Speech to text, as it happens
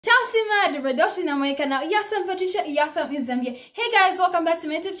Ciao Sima, dobrodošli na moj kanal. Ja sam Patricia, ja sam iz Zambia. Hey guys, welcome back to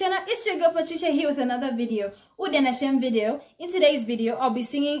my YouTube channel. It's your girl Patricia here with another video. In today's video, I'll be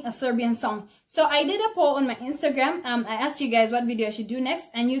singing a Serbian song. So I did a poll on my Instagram. I asked you guys what video I should do next,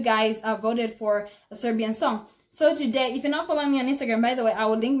 and you guys voted for a Serbian song. So today, if you're not following me on Instagram, by the way, I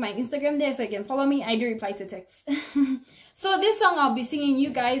will link my Instagram there so you can follow me. I do reply to texts. So this song I'll be singing, you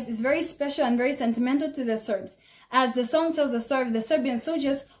guys, is very special and very sentimental to the Serbs, as the song tells the story of the Serbian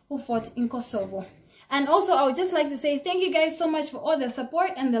soldiers who fought in Kosovo. And also, I would just like to say thank you guys so much for all the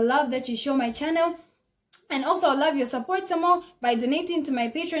support and the love that you show my channel. And also, I love your support some more by donating to my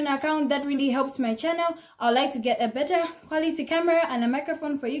Patreon account. That really helps my channel. I would like to get a better quality camera and a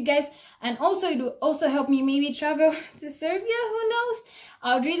microphone for you guys. And also, it will also help me maybe travel to Serbia. Who knows?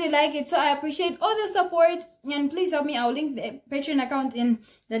 I would really like it. So I appreciate all the support. And please help me. I'll link the Patreon account in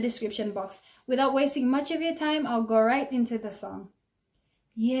the description box. Without wasting much of your time, I'll go right into the song.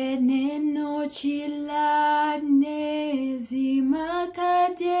 Jedne noći ladne zima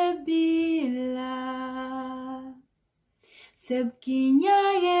kad je bila, Srpkinja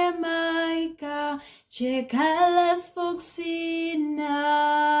je majka čekala svog sina.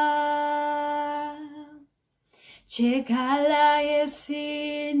 Čekala je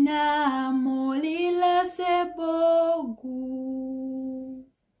sina, molila se Bogu,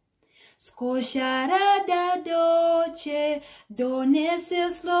 s Kosara da doće, donese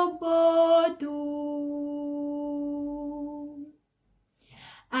slobodu.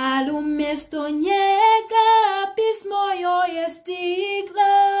 Ali umjesto njega pismo joj je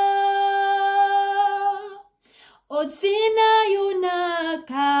stigla od sina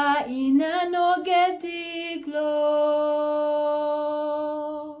junaka i na noge diglo.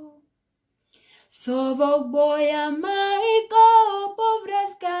 S ovog boja, majko,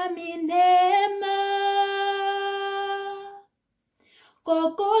 povratka mi nema.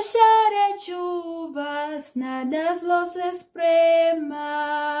 Ko Kosare čuva, snada zlo se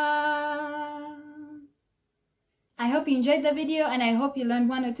sprema. I hope you enjoyed the video, and I hope you learned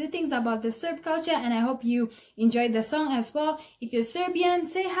one or two things about the Serb culture, and I hope you enjoyed the song as well. If you're Serbian,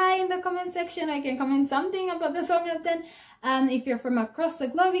 say hi in the comment section, or you can comment something about the song. And then if you're from across the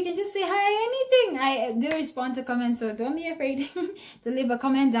globe, you can just say hi, anything. I do respond to comments, so don't be afraid to leave a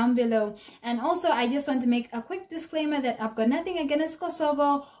comment down below. And also, I just want to make a quick disclaimer that I've got nothing against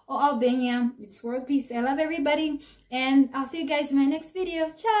Kosovo or Albania. It's world peace. I love everybody, and I'll see you guys in my next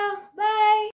video. Ciao, bye.